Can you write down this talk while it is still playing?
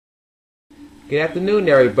Good afternoon,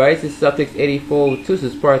 everybody. This is Subject 8402.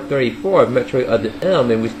 This is part 34 of Metroid Other M,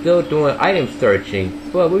 and we're still doing item searching.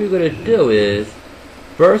 But what we're gonna do is,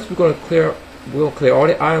 first we're gonna clear all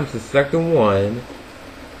the items in Sector 1.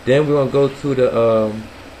 Then we're gonna go to the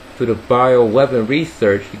Bioweapons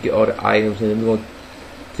Research to get all the items, and then we're gonna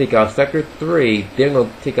take out Sector 3. Then we're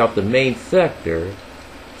gonna take out the main sector.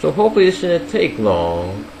 So hopefully this shouldn't take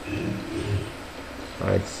long.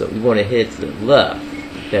 Alright, so we want to head to the left.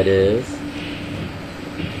 That is.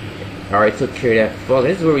 Alright, took care of that fog.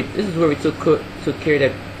 This is where we took care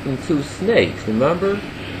of them two snakes, remember?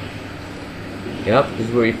 Yep, this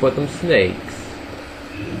is where we put them snakes.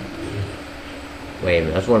 Wait a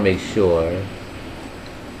minute, I just want to make sure.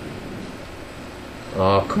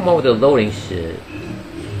 Oh, come on with the loading shit.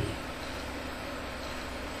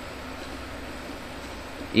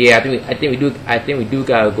 Yeah, I think we do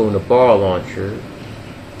gotta go in the ball launcher.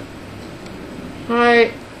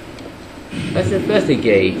 Alright. Let's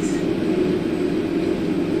investigate.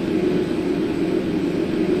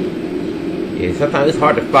 Yeah, sometimes it's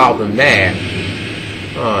hard to follow the map.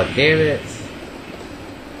 Oh, damn it.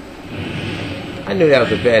 I knew that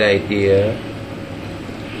was a bad idea.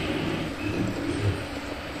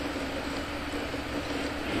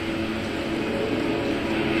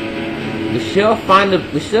 We shall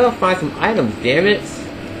find some items, damn it.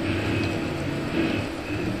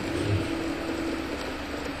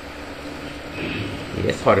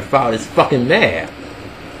 Yeah, it's hard to follow this fucking map.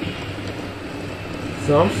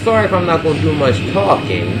 So I'm sorry if I'm not going to do much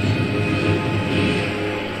talking.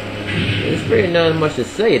 There's really not much to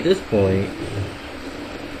say at this point.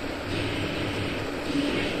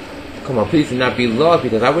 Come on, please do not be lost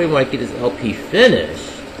because I really want to get this LP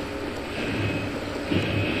finished.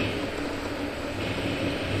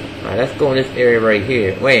 Alright, let's go in this area right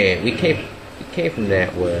here. Wait, we came from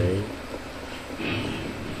that way.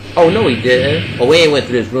 Oh no, we didn't. Oh, we ain't went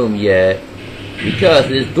through this room yet because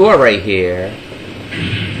this door right here.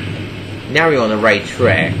 Now we're on the right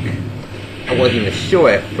track. I wasn't even sure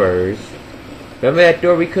at first. Remember that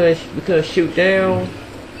door we couldn't shoot down?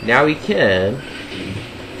 Now we can.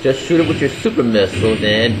 Just shoot it with your super missiles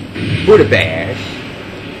and Buddha bash.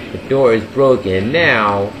 The door is broken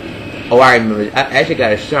now. Oh, I remember. I actually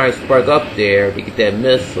got a shine spark up there to get that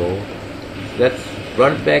missile. So let's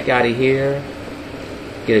run back out of here.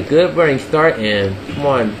 Get a good running start and come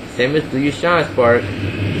on, Samus, do your shine spark.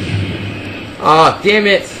 Oh, damn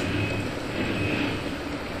it!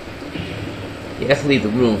 Yeah, let's leave the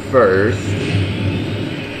room first.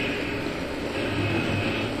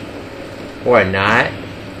 Or not.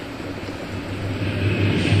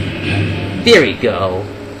 There we go.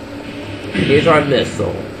 Here's our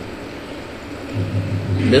missile.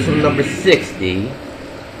 Missile number 60.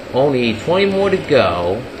 Only 20 more to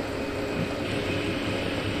go.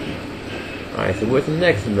 Alright, so where's the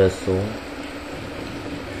next missile?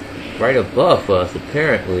 Right above us,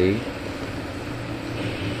 apparently.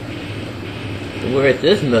 Where is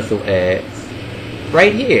this missile at?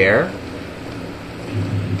 Right here.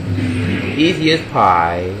 Easy as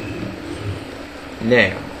pie.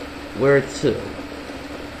 Now, where to?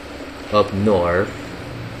 Up north.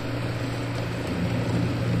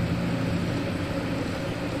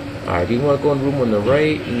 Alright, do you want to go in the room on the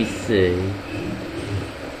right? Let me see.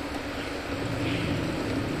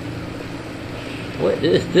 What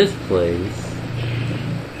is this place?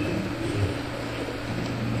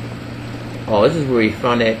 Oh, this is where we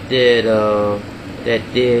found that dead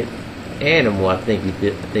animal. I think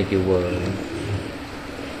it was.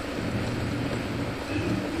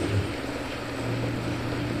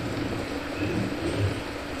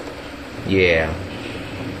 Yeah.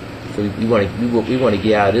 So we want to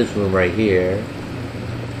get out of this room right here.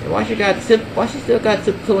 And why she still got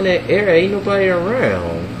tiptoe in that area? Ain't nobody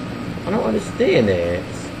around. I don't understand that.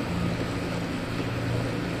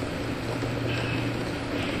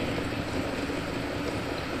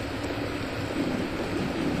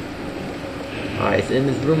 Alright, it's in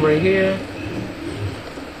this room right here.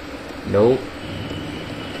 Nope.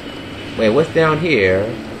 Wait, what's down here?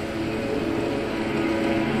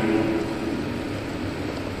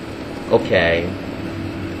 Okay.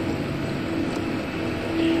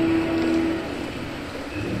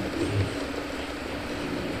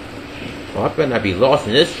 Oh, I better not be lost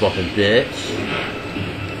in this fucking bitch.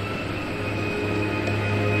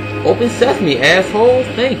 Open sesame, asshole.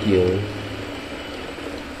 Thank you.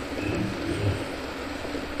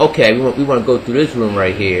 Okay, we want to go through this room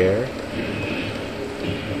right here.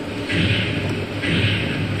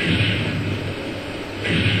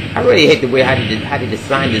 I really hate the way how they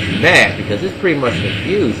design this map because it's pretty much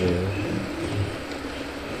confusing.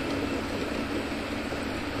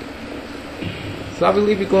 So I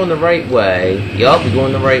believe we're going the right way. Yup, we're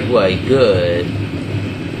going the right way. Good.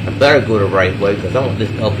 I better go the right way because I want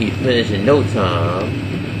this LP finished in no time.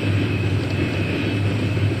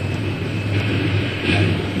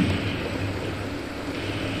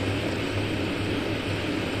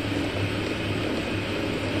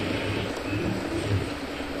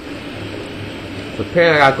 So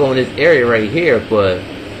apparently I gotta go in this area right here, but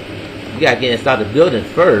we gotta get inside the building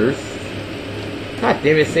first. God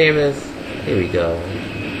damn it, Samus. Here we go.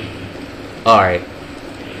 Alright.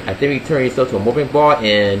 I think we turn yourself to a moving ball,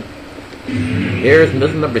 and here's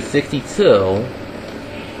missile number 62.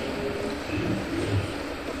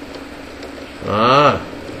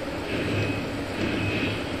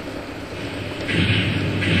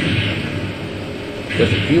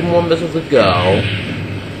 Just a few more missiles to go.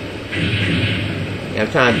 And I'm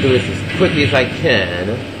trying to do this as quickly as I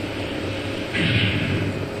can.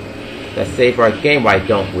 Let's save our game, why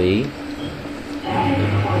don't we?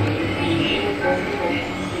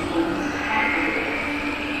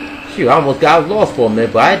 Shoot, I almost got lost for a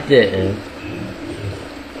minute, but I didn't.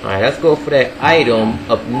 Alright, let's go for that item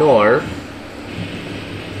up north.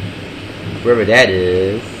 Wherever that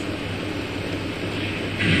is.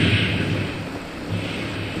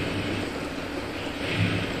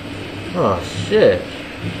 Oh, shit.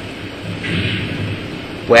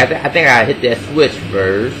 Wait, I think I hit that switch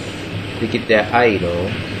first to get that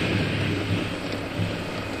item.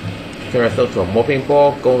 Turn ourselves to a morphing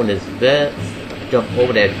ball, go in this vent. Jump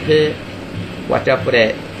over that pit. Watch out for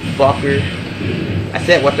that fucker. I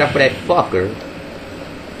said watch out for that fucker.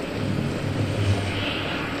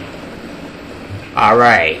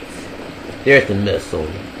 Alright. There's the missile.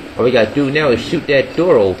 All we gotta do now is shoot that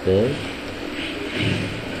door open.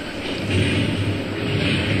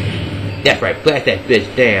 That's right, blast that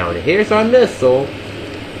bitch down. Here's our missile.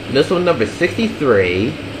 Missile number 63.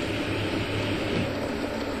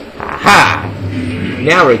 Haha!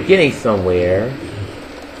 Now we're getting somewhere.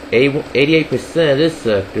 88% of this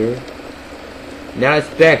sector. Now let's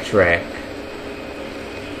backtrack.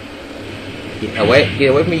 Get away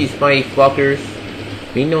from me, you spiny fuckers.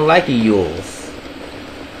 We don't like yours.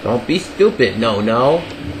 Don't be stupid, no.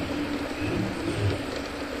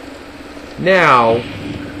 Now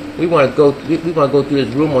we want to go through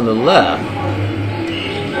this room on the left.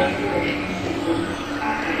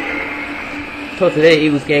 So today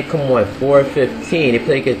Eagles game come on at 4:15. They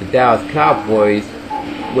play against the Dallas Cowboys,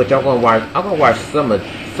 which I'm gonna watch some of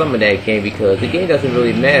that game because the game doesn't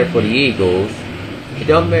really matter for the Eagles. It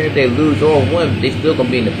don't matter if they lose or win, they still gonna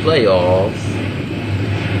be in the playoffs.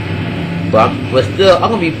 But still, I'm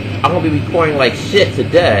gonna be recording like shit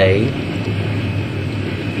today.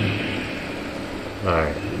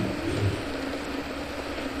 Alright.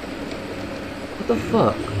 What the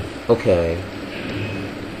fuck? Okay.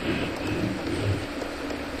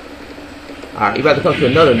 Alright, you're about to come to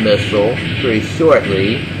another missile pretty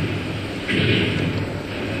shortly.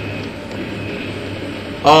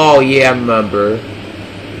 Oh yeah, I remember.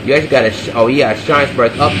 You actually got a shine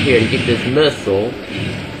spark up here to get this missile.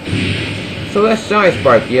 So let's shine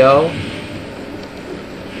spark, yo.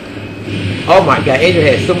 Oh my god, Angel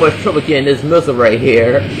had so much trouble getting this missile right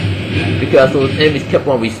here because those enemies kept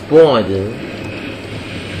on respawning.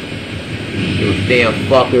 Those damn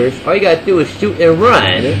fuckers. All you gotta do is shoot and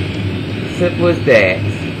run. Simple as that.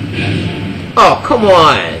 Oh, come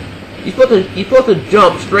on! You're supposed to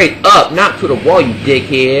jump straight up, not to the wall, you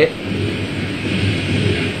dickhead.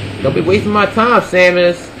 Don't be wasting my time,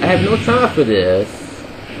 Samus. I have no time for this.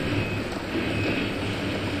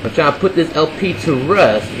 I'm trying to put this LP to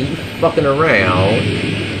rest, and you fucking around.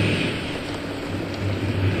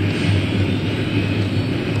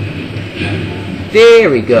 There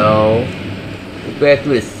we go. Go back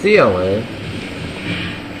through the ceiling.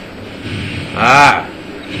 Ah.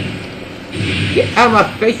 Get out of my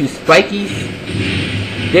face, you spikies.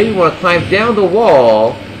 Then we want to climb down the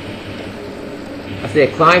wall. I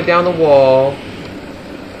said climb down the wall.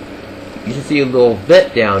 You should see a little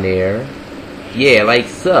vent down there. Yeah, like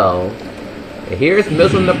so. And here's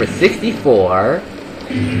missile number 64.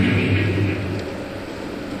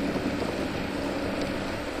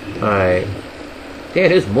 Alright. Damn,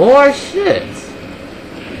 there's more shit.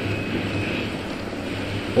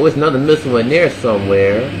 Oh, there's another missile in there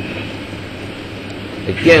somewhere.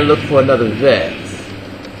 Again, look for another vet.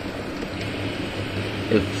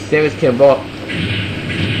 If Samus can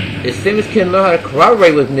learn how to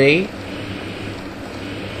collaborate with me.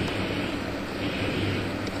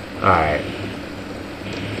 Alright.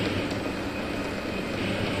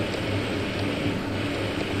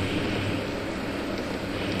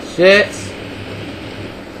 Shit.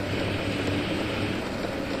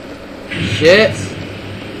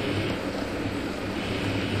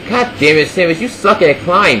 God damn it, Samus, you suck at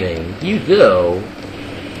climbing. You do.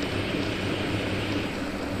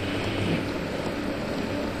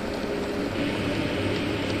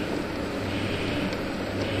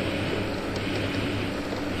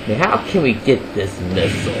 Now, how can we get this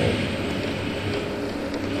missile?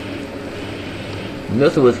 The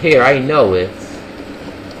missile was here, I know it.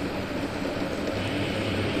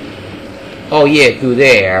 Oh yeah, through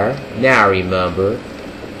there. Now I remember.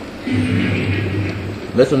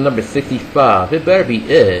 Missile number 65. It better be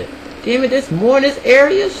it. Damn it, there's more in this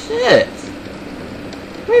area? Shit.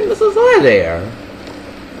 How many missiles are there?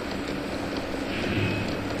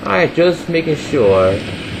 Alright, just making sure.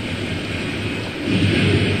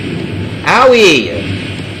 Owie!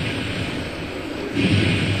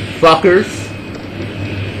 Fuckers.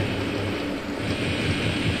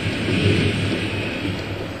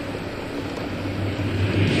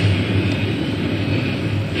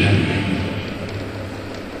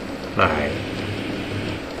 Alright.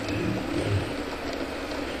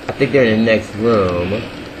 I think they're in the next room.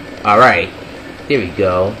 Alright. There we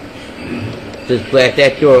go. Just blast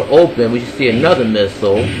that door open. We should see another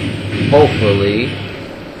missile. Hopefully.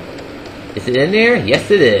 Is it in there? Yes,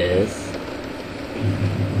 it is.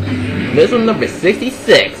 Missile number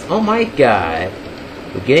 66. Oh my god.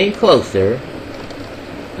 We're getting closer.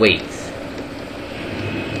 Wait.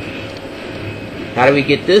 How do we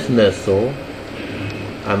get this missile?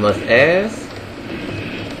 I must ask.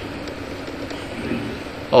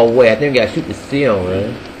 Oh wait, I think we gotta shoot the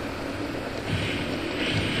ceiling.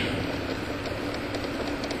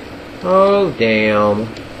 Oh damn.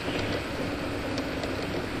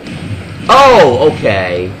 Oh,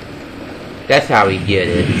 okay. That's how we get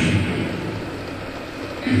it.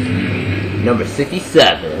 Number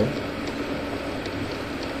 67.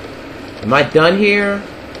 Am I done here?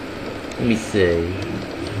 Let me see.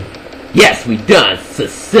 Yes, we done!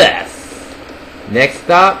 Success! Next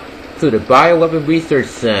stop, to the Bioweapons Research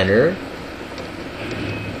Center.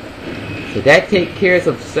 So that takes care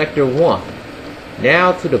of Sector 1.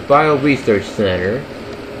 Now to the Bio Research Center.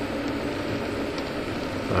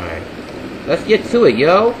 Alright. Let's get to it,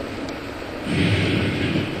 yo!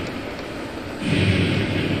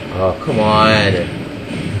 Oh, come on.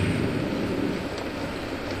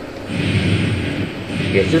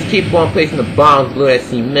 Yeah, just keep on placing the bombs, blow that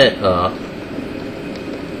cement up.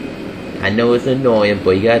 I know it's annoying,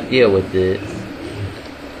 but you gotta deal with this.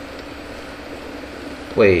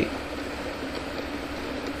 Wait.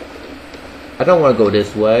 I don't want to go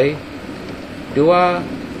this way. Do I?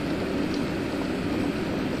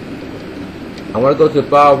 I want to go to the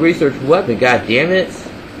Bio Research Weapon, god damn it.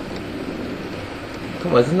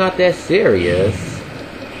 Come on, it's not that serious.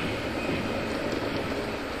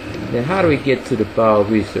 Now how do we get to the Bio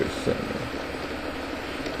Research Center?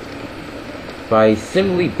 By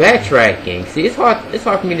simply backtracking. See, it's hard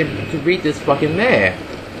for me to read this fucking map.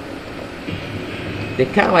 They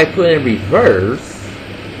kinda like put it in reverse.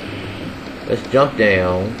 Let's jump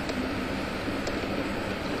down.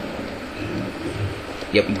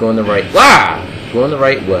 Yep, we're going the right. Wow! Going the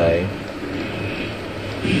right way.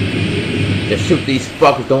 Just shoot these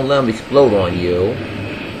fuckers, don't let them explode on you.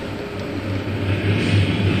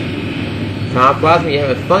 Time flies when you're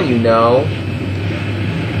having fun, you know.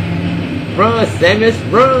 Run, Samus,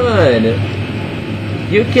 run!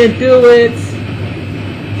 You can do it!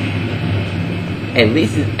 At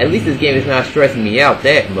least this game is not stressing me out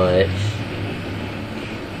that much.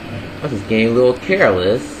 I'm just getting a little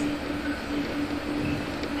careless.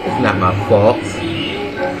 It's not my fault.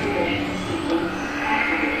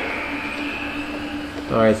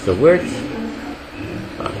 Alright, so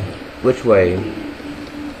which way?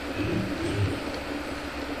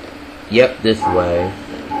 Yep, this way.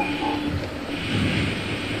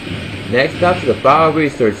 Next stop to the Bio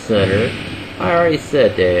Research Center. I already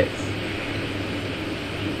said that.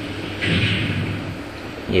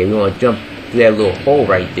 Yeah, we want to jump through that little hole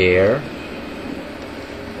right there.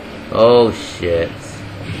 Oh shit.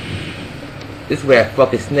 This is where that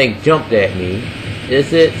fucking snake jumped at me.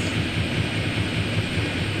 Is it?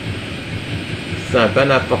 Son, it better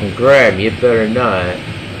not fucking grab me. It better not.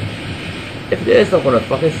 If it is, I'm gonna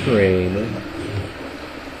fucking scream.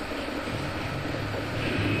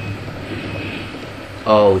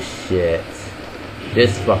 Oh shit.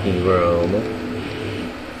 This fucking room.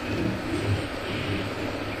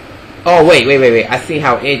 Oh wait. I see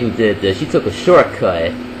how Angel did this. She took a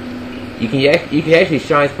shortcut. You can actually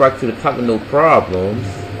shine spark to the top with no problems.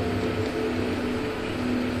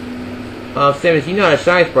 Samus, you know how to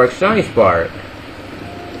shine spark. Shine spark.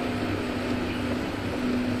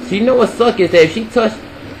 So you know what sucks is that if she touched...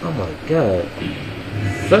 Oh my god.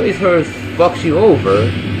 Some of these hers fucks you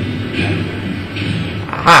over.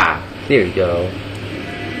 Aha! There we go.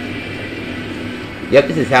 Yep,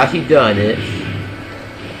 this is how she done it.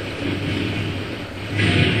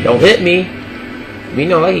 Don't hit me. We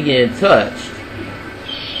know I can get touched.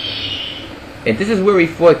 And this is where we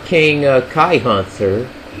fought King Kai Hunter.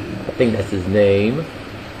 I think that's his name.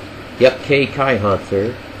 Yep, Kai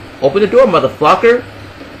Hunter. Open the door, motherfucker!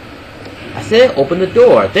 I said open the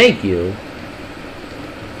door. Thank you.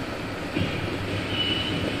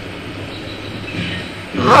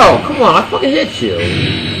 Oh, come on, I fucking hit you.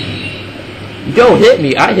 You don't hit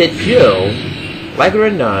me, I hit you. Like it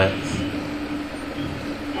or not.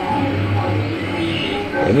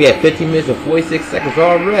 And we have 15 minutes and 46 seconds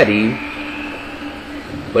already.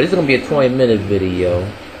 But it's gonna be a 20-minute video.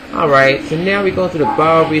 Alright, so now we're going to the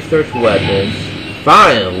Bio Research Weapons.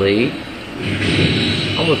 Finally.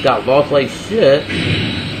 Almost got lost like shit.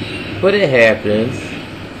 But it happens.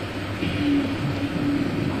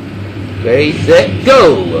 Ready, set,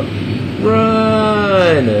 go!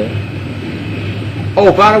 Run!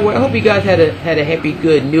 Oh, by the way, I hope you guys had a happy,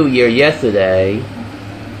 good New Year yesterday.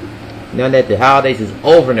 Now that the holidays is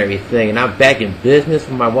over and everything, and I'm back in business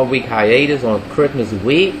for my 1-week hiatus on Christmas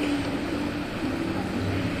week.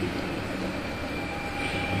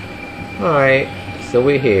 Alright, so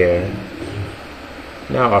we're here.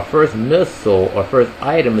 Now our first missile, our first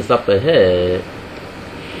item is up ahead.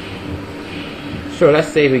 Sure, let's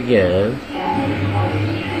save again.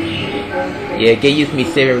 Yeah, get used to me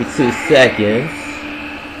saving every 2 seconds.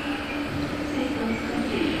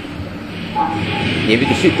 Yeah, we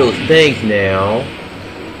can shoot those things now.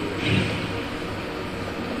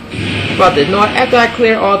 But no, after I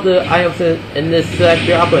clear all the items in this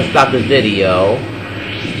sector, I'm gonna stop the video.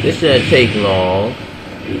 This shouldn't take long.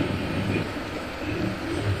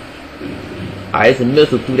 Alright, it's a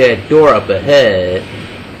missile through that door up ahead.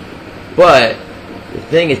 But the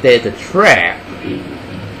thing is that it's a trap.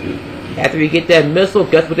 After we get that missile,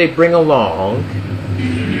 guess what they bring along?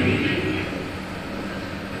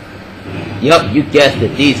 Yup, you guessed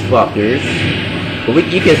it, these fuckers. But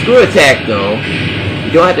you can screw attack them.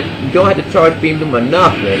 You don't have to charge beam them or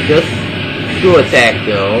nothing. Just screw attack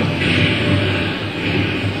them.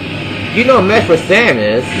 You don't mess with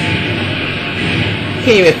Samus. You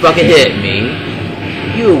can't even fucking hit me.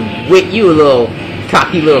 You little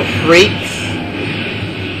cocky little freaks.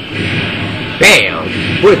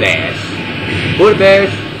 Bam! Booty bash. Booty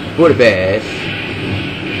bash. Booty bash.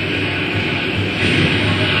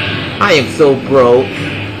 I am so broke.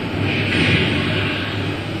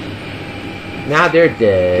 Now they're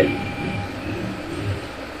dead.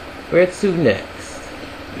 Where to next?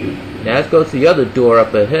 Now let's go to the other door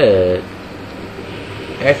up ahead.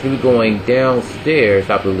 Actually, we're going downstairs,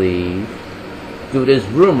 I believe. Through this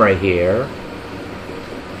room right here.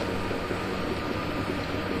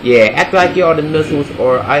 Yeah, after I get all the missiles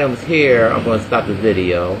or items here, I'm going to stop the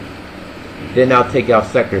video. Then I'll take out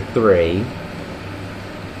Sector 3.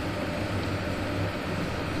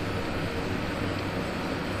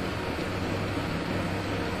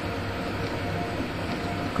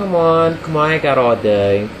 Come on, I ain't got all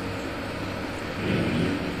day.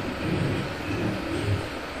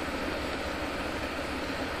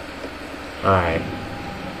 Alright.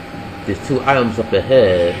 There's 2 items up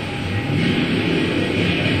ahead.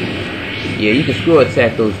 Yeah, you can screw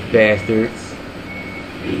attack those bastards.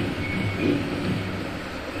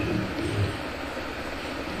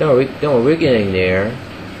 Don't we're getting there.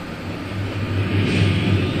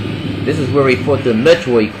 This is where we fought the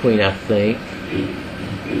Metroid Queen, I think.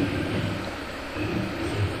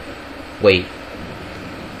 Wait.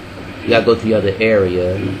 You gotta go to the other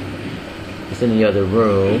area. It's in the other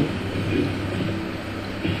room.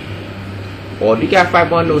 Or do you gotta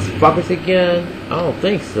fight one of those fuckers again? I don't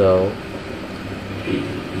think so.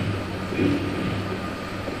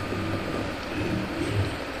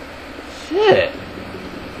 Shit.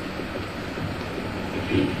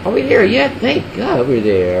 Are we there yet? Thank God we're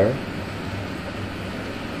there.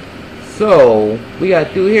 So, we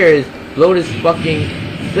gotta do here is blow this fucking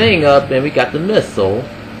thing up and we got the missile.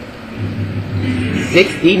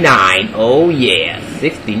 69. Oh yeah.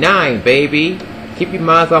 69, baby. Keep your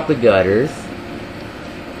minds off the gutters.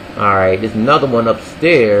 Alright, there's another one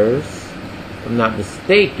upstairs. If I'm not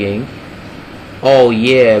mistaken. Oh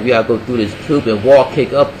yeah, we gotta go through this tube and wall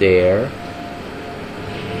kick up there.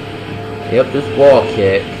 Yep, this wall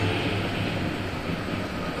kick.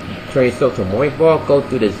 Train yourself to Morning Ball, go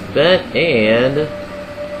through this vent, and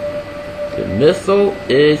the missile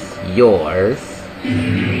is yours.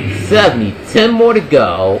 70, 10 more to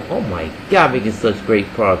go. Oh my God, making such great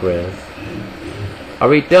progress. Are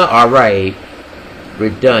we done? Alright. We're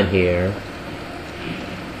done here.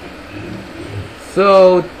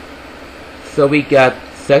 So we got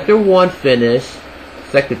Sector 1 finished,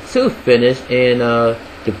 Sector 2 finished, and the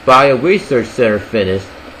Bioweapons Research Center finished.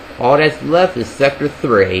 All that's left is Sector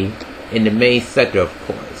 3 in the main sector, of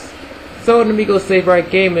course. So let me go save our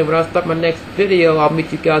game, and when I start my next video, I'll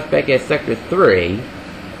meet you guys back at Sector 3.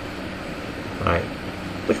 Alright.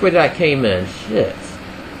 Which way did I came in? Shit.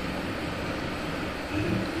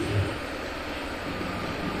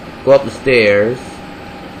 Go up the stairs.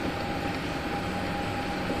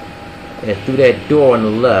 And through that door on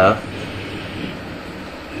the left.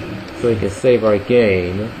 So we can save our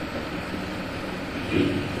game.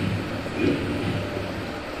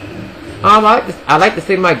 I like to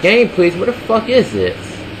save my game, please. Where the fuck is it?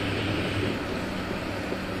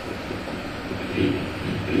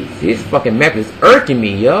 See, this fucking map is irking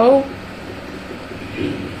me, yo.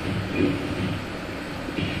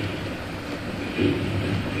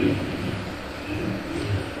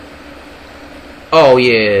 Oh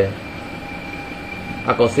yeah.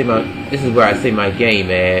 I go see my. This is where I save my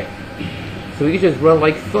game at. So we can just run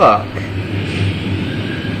like fuck.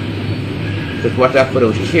 Just watch out for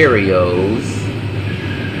those Cheerios.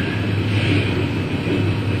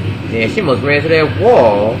 Yeah, she almost ran to that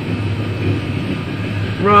wall.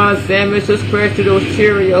 Run, Samus, just crash to those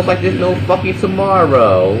Cheerios like there's no fucking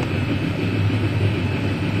tomorrow.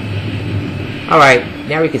 Alright,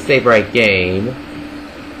 now we can save our game.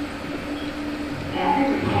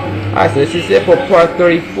 Alright, so this is it for part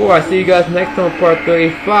 34. I'll see you guys next time on part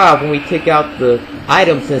 35 when we take out the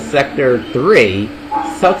items in Sector 3.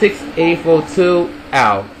 Celtics 842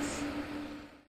 out.